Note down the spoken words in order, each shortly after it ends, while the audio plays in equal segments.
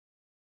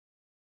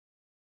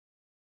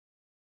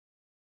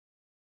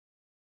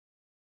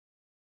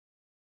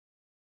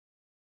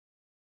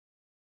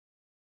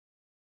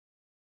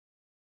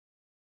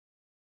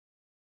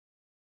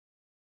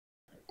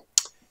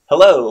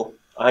Hello,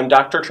 I'm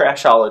Dr.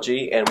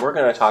 Trashology, and we're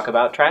going to talk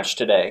about trash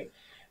today.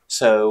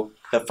 So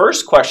the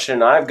first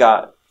question I've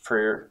got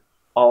for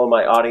all of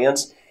my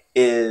audience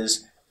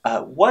is,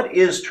 what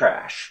is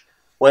trash?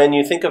 When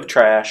you think of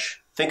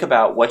trash, think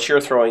about what you're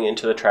throwing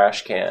into the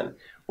trash can.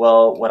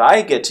 Well, what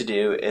I get to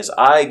do is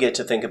I get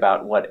to think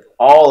about what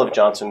all of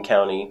Johnson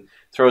County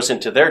throws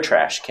into their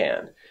trash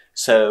can.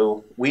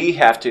 So we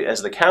have to,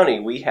 as the county,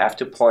 we have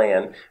to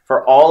plan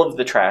for all of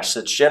the trash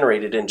that's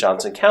generated in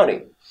Johnson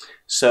County.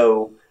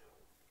 So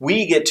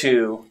we get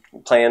to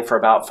plan for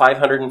about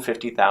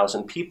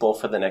 550,000 people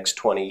for the next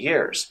 20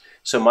 years.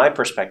 So my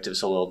perspective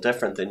is a little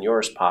different than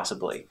yours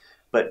possibly.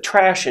 But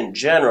trash in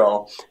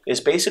general is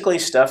basically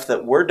stuff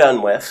that we're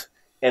done with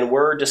and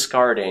we're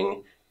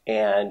discarding,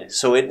 and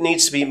so it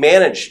needs to be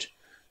managed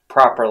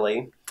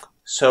properly.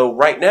 So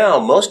right now,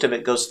 most of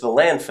it goes to the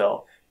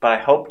landfill, but I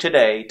hope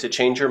today to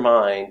change your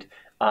mind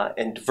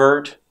and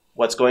divert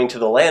what's going to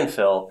the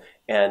landfill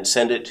and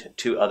send it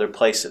to other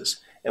places.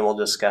 And we'll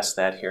discuss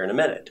that here in a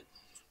minute.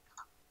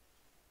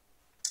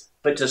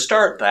 But to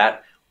start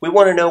that, we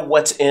want to know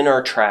what's in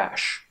our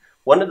trash.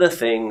 One of the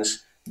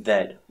things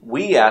that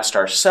we asked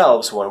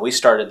ourselves when we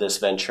started this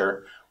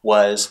venture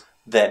was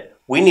that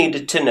we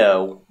needed to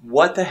know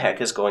what the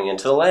heck is going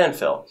into the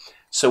landfill.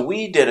 So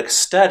we did a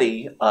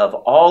study of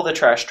all the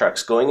trash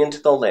trucks going into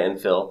the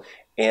landfill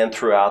and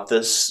throughout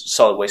this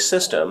solid waste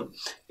system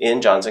in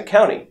Johnson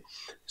County.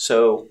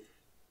 So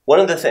one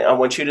of the things I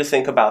want you to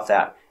think about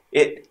that,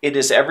 it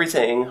is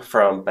everything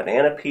from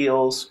banana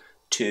peels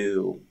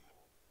to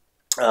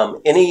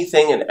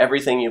anything and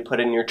everything you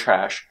put in your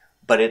trash,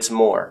 but it's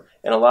more.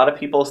 And a lot of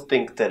people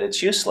think that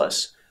it's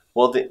useless.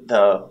 Well,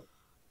 the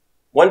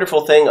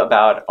wonderful thing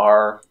about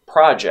our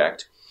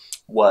project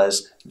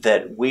was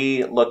that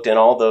we looked in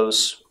all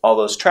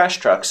those trash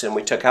trucks, and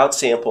we took out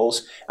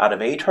samples out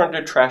of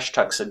 800 trash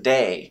trucks a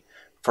day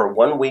for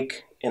 1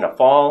 week in a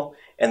fall,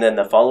 and then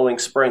the following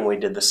spring we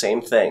did the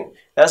same thing.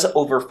 That's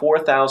over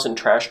 4,000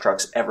 trash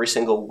trucks every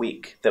single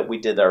week that we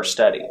did our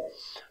study.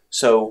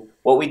 So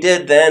what we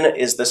did then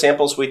is the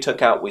samples we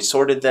took out, we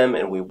sorted them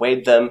and we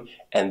weighed them,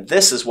 and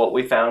this is what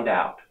we found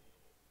out.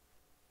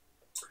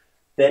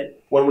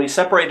 That when we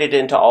separated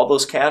into all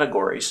those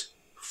categories,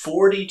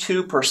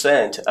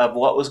 42% of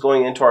what was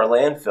going into our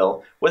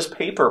landfill was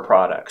paper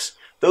products.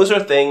 Those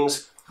are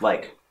things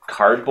like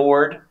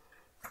cardboard,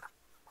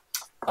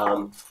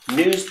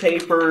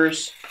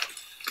 newspapers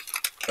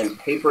and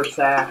paper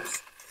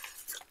sacks,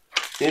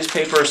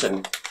 newspapers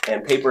and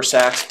paper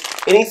sacks,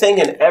 anything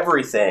and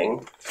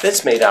everything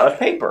that's made out of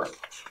paper.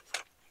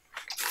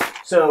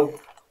 So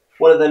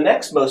one of the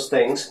next most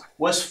things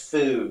was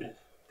food.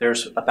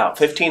 There's about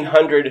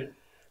 1,500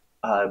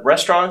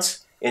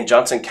 restaurants in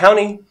Johnson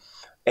County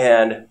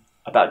and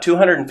about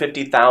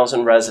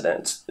 250,000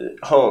 residents,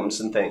 homes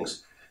and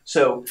things.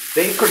 So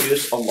they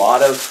produce a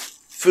lot of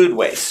food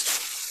waste.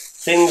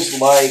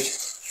 Things like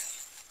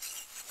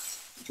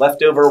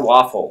leftover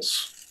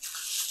waffles,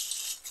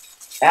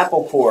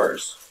 apple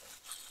cores,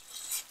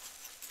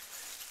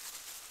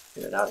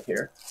 get it out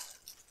here,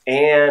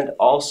 and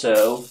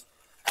also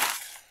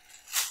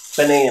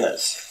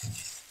bananas.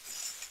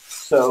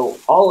 So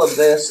all of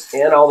this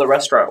and all the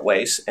restaurant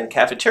waste and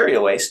cafeteria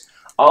waste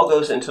all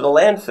goes into the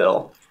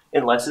landfill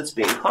unless it's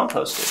being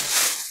composted.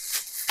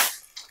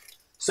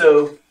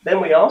 So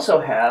then we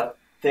also have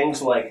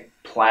things like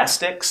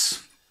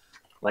plastics,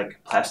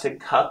 like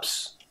plastic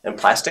cups and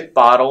plastic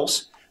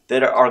bottles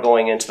that are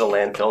going into the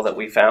landfill that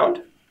we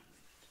found.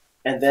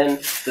 And then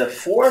the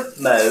fourth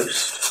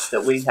most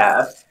that we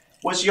have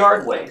was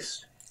yard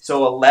waste.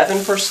 So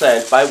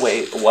 11% by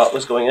weight of what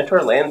was going into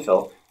our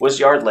landfill was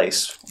yard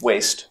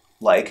waste,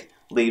 like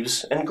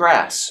leaves and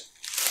grass.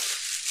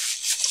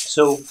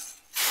 So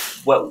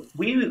what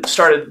we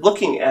started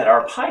looking at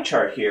our pie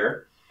chart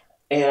here,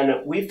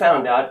 and we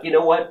found out, you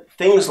know what,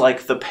 things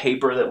like the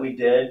paper that we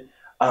did,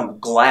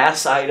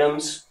 glass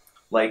items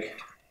like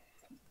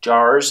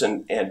jars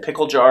and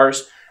pickle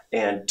jars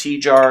and tea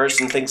jars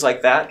and things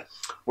like that,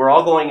 were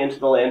all going into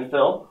the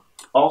landfill.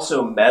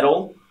 Also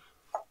metal,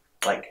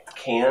 like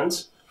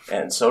cans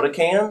and soda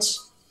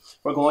cans,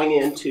 were going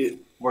into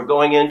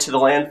the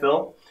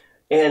landfill.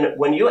 And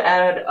when you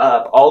add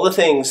up all the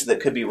things that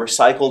could be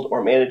recycled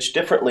or managed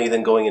differently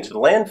than going into the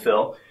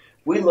landfill,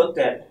 we looked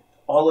at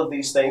all of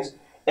these things,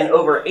 and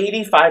over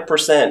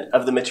 85%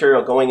 of the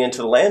material going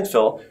into the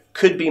landfill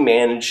could be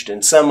managed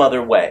in some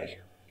other way.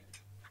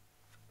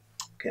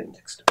 Okay,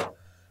 next.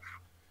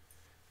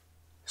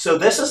 So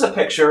this is a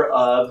picture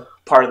of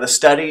part of the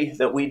study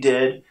that we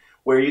did,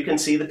 where you can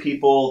see the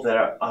people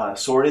that are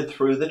sorted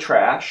through the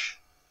trash.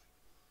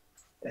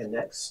 And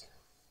next.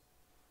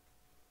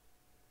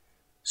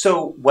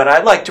 So what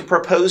I'd like to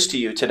propose to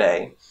you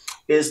today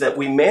is that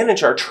we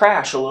manage our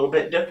trash a little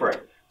bit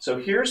different. So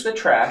here's the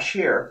trash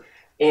here,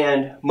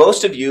 and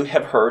most of you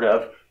have heard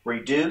of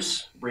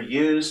reduce,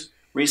 reuse,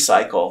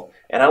 recycle.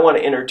 And I want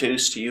to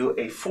introduce to you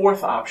a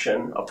fourth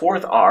option, a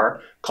fourth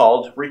R,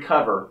 called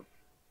recover.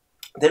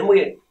 Then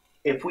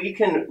if we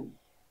can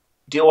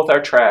deal with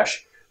our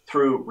trash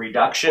through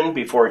reduction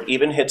before it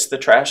even hits the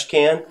trash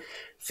can,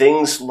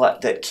 things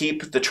that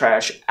keep the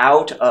trash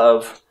out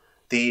of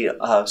the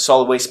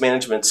solid waste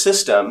management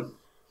system,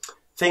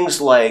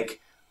 things like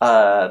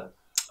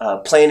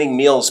planning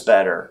meals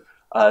better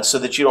so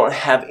that you don't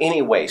have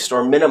any waste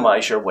or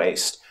minimize your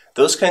waste.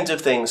 Those kinds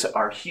of things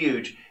are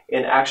huge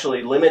in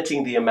actually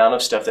limiting the amount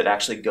of stuff that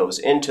actually goes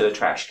into the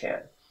trash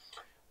can.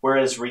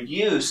 Whereas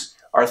reuse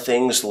are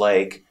things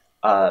like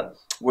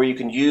where you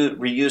can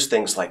reuse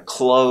things like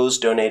clothes,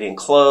 donating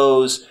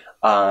clothes,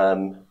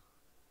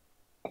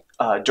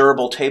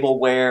 durable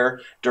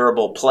tableware,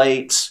 durable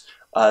plates,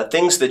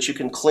 things that you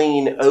can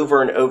clean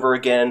over and over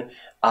again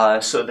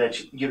so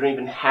that you don't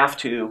even have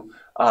to,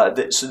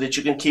 so that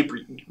you can keep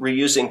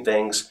reusing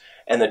things.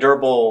 And the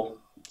durable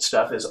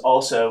stuff is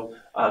also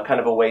kind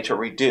of a way to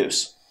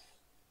reduce.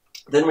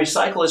 Then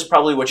recycle is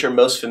probably what you're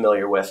most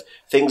familiar with.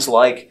 Things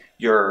like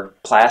your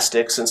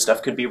plastics and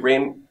stuff could be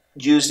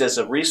used as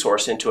a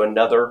resource into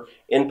another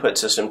input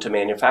system to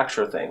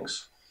manufacture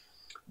things.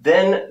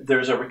 Then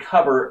there's a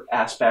recover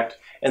aspect,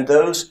 and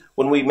those,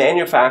 when we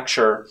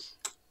manufacture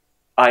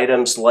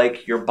items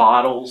like your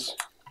bottles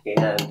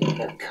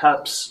and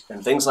cups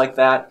and things like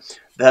that,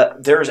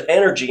 there's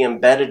energy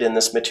embedded in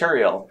this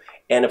material.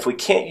 And if we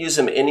can't use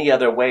them any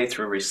other way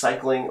through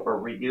recycling or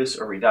reuse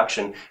or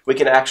reduction, we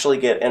can actually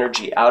get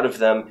energy out of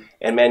them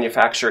and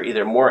manufacture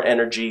either more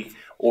energy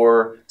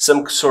or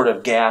some sort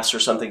of gas or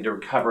something to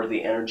recover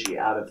the energy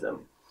out of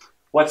them.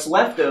 What's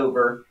left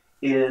over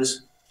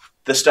is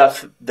the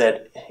stuff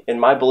that, in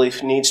my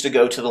belief, needs to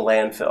go to the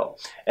landfill.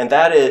 And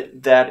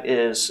that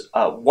is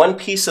one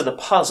piece of the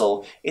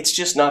puzzle. It's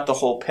just not the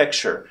whole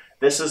picture.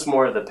 This is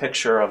more of the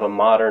picture of a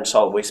modern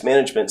solid waste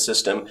management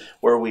system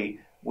where we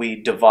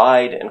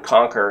divide and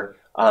conquer,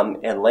 and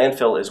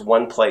landfill is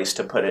one place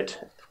to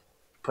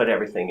put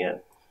everything in.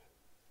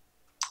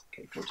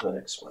 Okay, go to the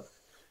next one.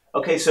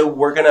 Okay, so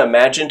we're going to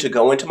imagine to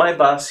go into my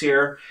bus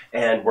here,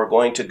 and we're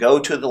going to go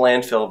to the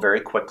landfill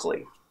very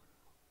quickly.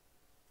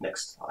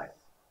 Next slide.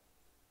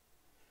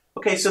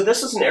 Okay, so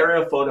this is an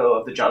aerial photo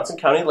of the Johnson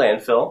County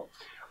landfill.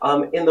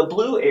 In the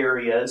blue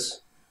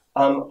areas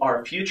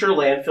are future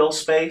landfill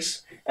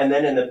space, and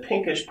then in the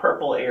pinkish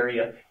purple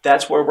area,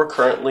 that's where we're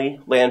currently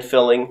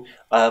landfilling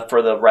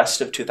for the rest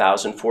of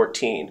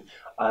 2014.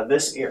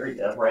 This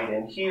area right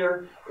in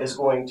here is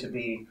going to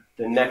be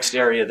the next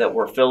area that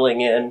we're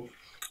filling in,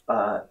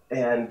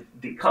 and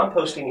the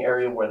composting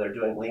area where they're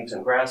doing leaves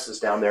and grass is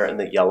down there in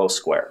the yellow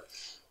square.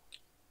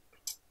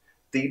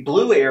 The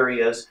blue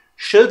areas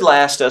should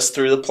last us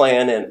through the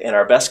plan and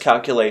our best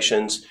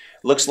calculations.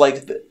 Looks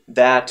like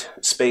that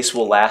space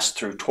will last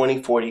through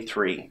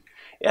 2043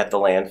 at the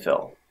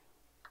landfill.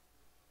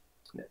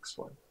 Next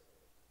one.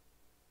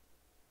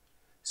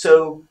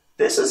 So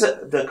this is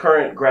the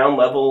current ground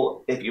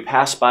level. If you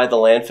pass by the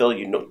landfill,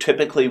 you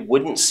typically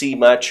wouldn't see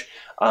much.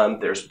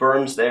 There's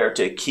berms there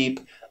to keep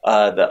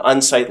the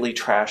unsightly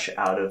trash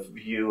out of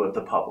view of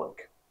the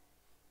public.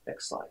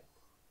 Next slide.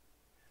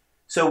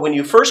 So when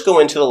you first go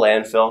into the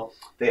landfill,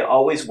 they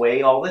always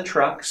weigh all the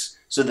trucks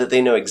so that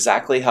they know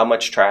exactly how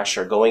much trash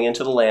are going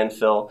into the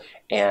landfill,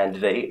 and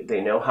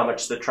they know how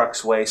much the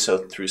trucks weigh, so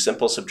through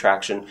simple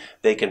subtraction,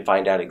 they can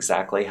find out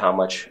exactly how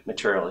much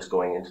material is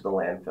going into the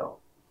landfill.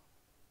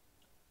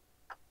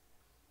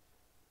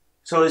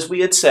 So as we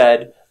had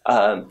said,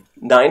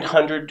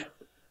 800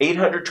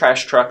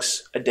 trash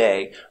trucks a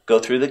day go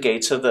through the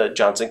gates of the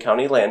Johnson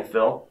County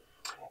landfill,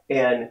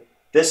 and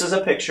this is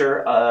a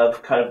picture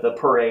of kind of the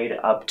parade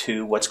up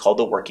to what's called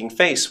the working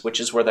face, which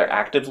is where they're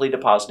actively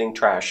depositing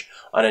trash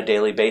on a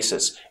daily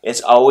basis.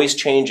 It's always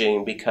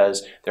changing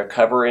because they're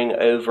covering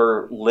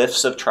over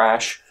lifts of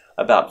trash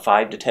about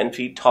 5 to 10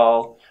 feet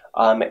tall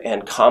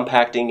and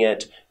compacting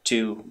it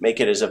to make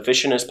it as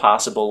efficient as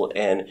possible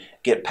and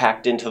get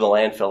packed into the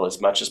landfill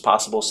as much as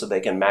possible so they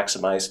can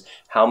maximize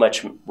how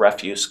much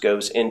refuse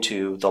goes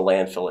into the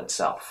landfill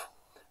itself.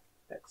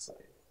 Next slide.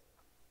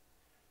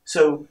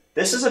 So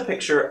this is a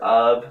picture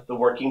of the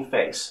working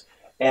face,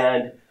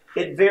 and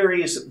it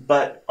varies,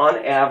 but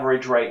on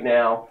average right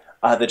now,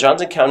 the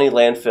Johnson County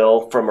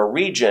landfill from a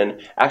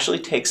region actually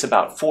takes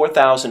about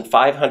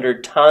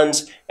 4,500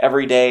 tons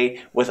every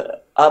day with an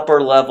upper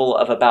level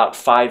of about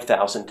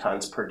 5,000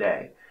 tons per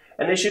day.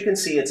 And as you can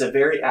see, it's a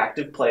very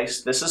active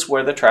place. This is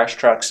where the trash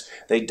trucks,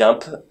 they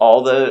dump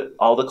all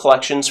the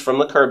collections from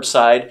the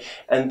curbside,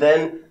 and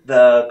then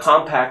the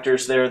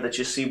compactors there that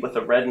you see with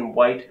the red and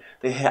white,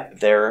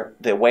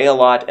 they weigh a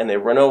lot and they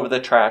run over the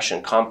trash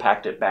and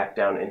compact it back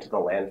down into the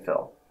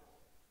landfill.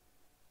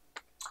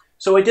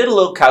 So I did a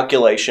little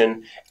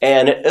calculation,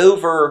 and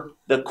over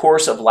the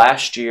course of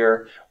last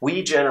year,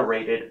 we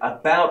generated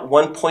about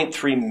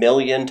 1.3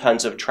 million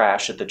tons of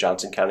trash at the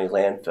Johnson County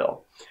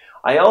landfill.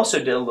 I also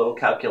did a little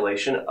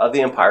calculation of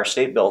the Empire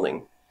State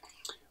Building.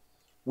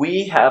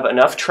 We have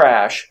enough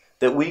trash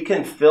that we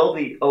can fill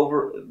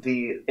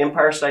the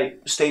Empire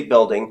State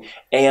Building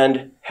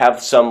and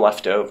have some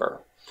left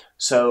over.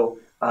 So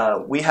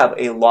we have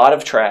a lot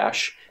of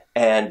trash,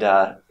 and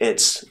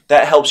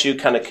that helps you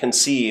kind of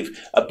conceive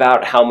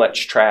about how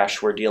much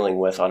trash we're dealing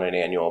with on an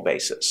annual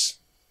basis.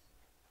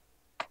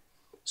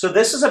 So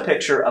this is a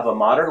picture of a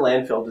modern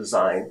landfill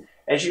design,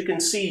 as you can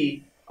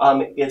see,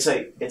 it's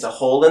a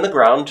hole in the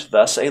ground,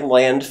 thus a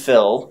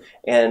landfill.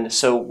 And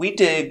so we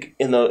dig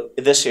in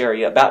this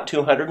area about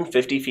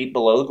 250 feet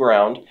below the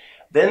ground.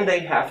 Then they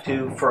have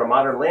to, for a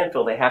modern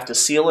landfill, they have to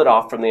seal it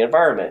off from the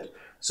environment.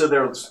 So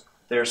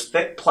there's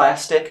thick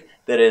plastic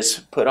that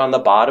is put on the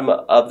bottom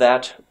of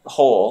that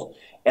hole,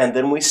 and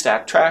then we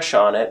stack trash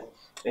on it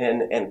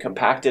and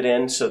compact it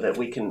in so that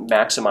we can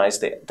maximize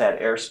that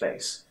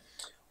airspace.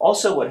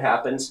 Also, what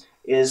happens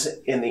is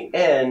in the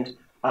end,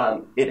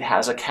 it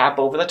has a cap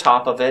over the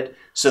top of it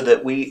so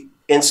that we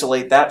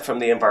insulate that from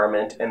the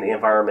environment and the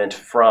environment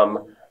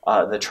from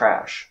the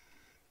trash.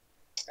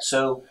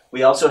 So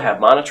we also have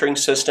monitoring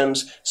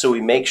systems, so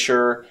we make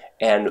sure,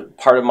 and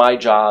part of my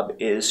job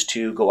is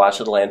to go out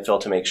to the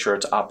landfill to make sure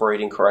it's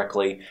operating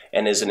correctly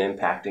and isn't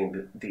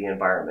impacting the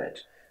environment.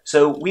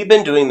 So we've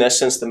been doing this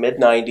since the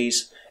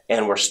mid-90s,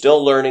 and we're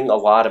still learning a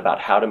lot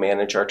about how to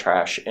manage our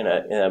trash in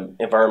an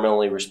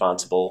environmentally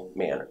responsible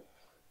manner.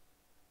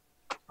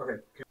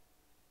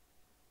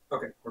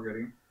 Okay, we're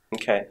good.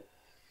 Okay.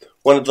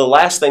 One of the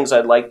last things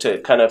I'd like to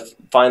kind of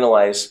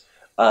finalize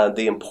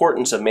the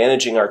importance of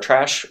managing our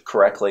trash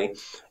correctly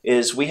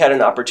is we had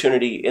an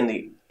opportunity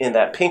in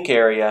that pink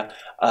area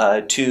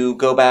to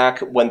go back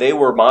when they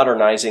were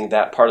modernizing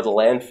that part of the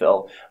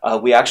landfill.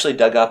 We actually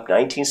dug up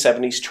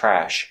 1970s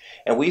trash,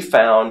 and we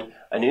found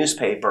a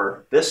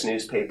newspaper, this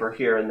newspaper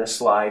here in this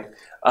slide,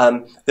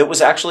 that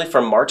was actually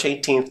from March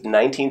 18th,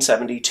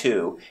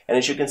 1972. And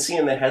as you can see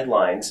in the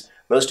headlines,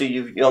 most of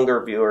you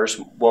younger viewers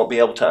won't be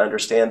able to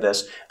understand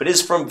this, but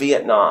it's from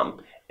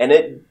Vietnam, and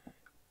it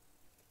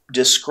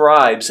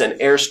describes an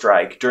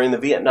airstrike during the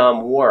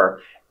Vietnam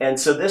War. And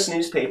so this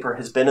newspaper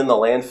has been in the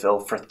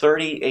landfill for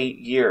 38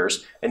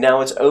 years, and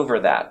now it's over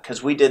that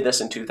because we did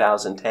this in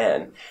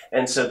 2010.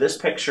 And so this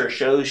picture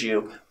shows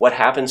you what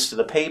happens to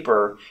the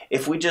paper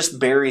if we just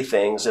bury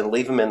things and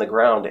leave them in the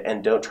ground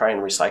and don't try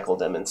and recycle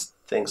them and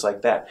things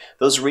like that.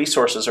 Those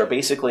resources are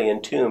basically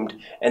entombed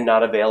and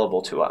not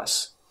available to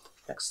us.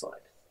 Next slide.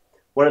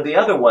 One of the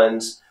other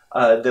ones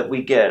that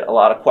we get a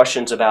lot of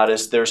questions about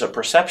is there's a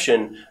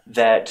perception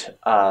that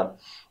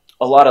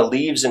a lot of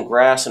leaves and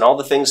grass and all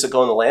the things that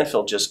go in the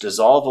landfill just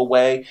dissolve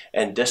away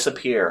and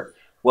disappear.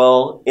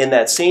 Well, in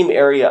that same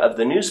area of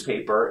the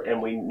newspaper,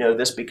 and we know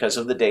this because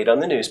of the date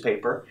on the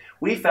newspaper,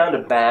 we found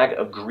a bag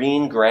of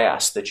green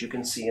grass that you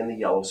can see in the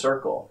yellow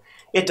circle.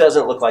 It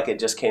doesn't look like it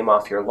just came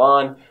off your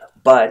lawn,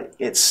 but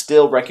it's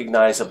still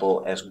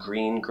recognizable as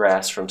green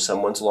grass from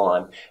someone's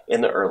lawn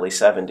in the early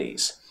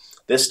 70s.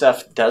 This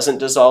stuff doesn't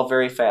dissolve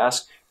very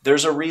fast.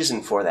 There's a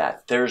reason for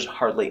that. There's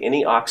hardly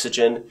any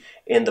oxygen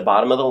in the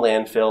bottom of the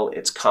landfill.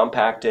 It's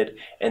compacted,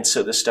 and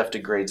so this stuff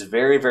degrades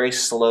very, very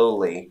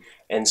slowly.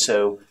 And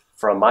so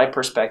from my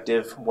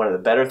perspective, one of the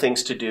better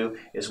things to do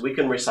is we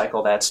can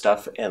recycle that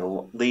stuff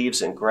and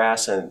leaves and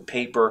grass and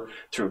paper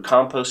through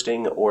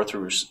composting or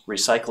through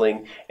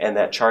recycling and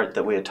that chart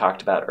that we had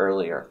talked about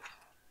earlier.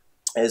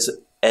 As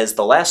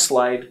the last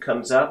slide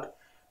comes up,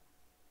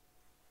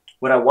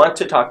 what I want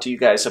to talk to you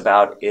guys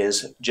about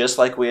is, just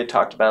like we had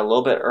talked about a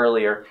little bit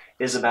earlier,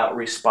 is about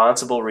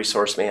responsible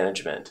resource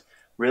management.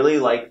 Really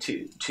like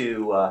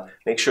to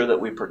make sure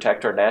that we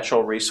protect our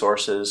natural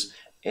resources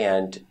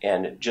and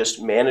just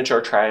manage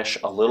our trash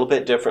a little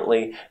bit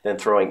differently than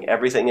throwing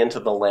everything into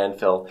the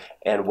landfill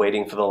and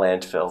waiting for the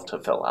landfill to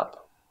fill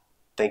up.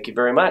 Thank you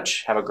very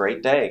much. Have a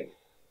great day.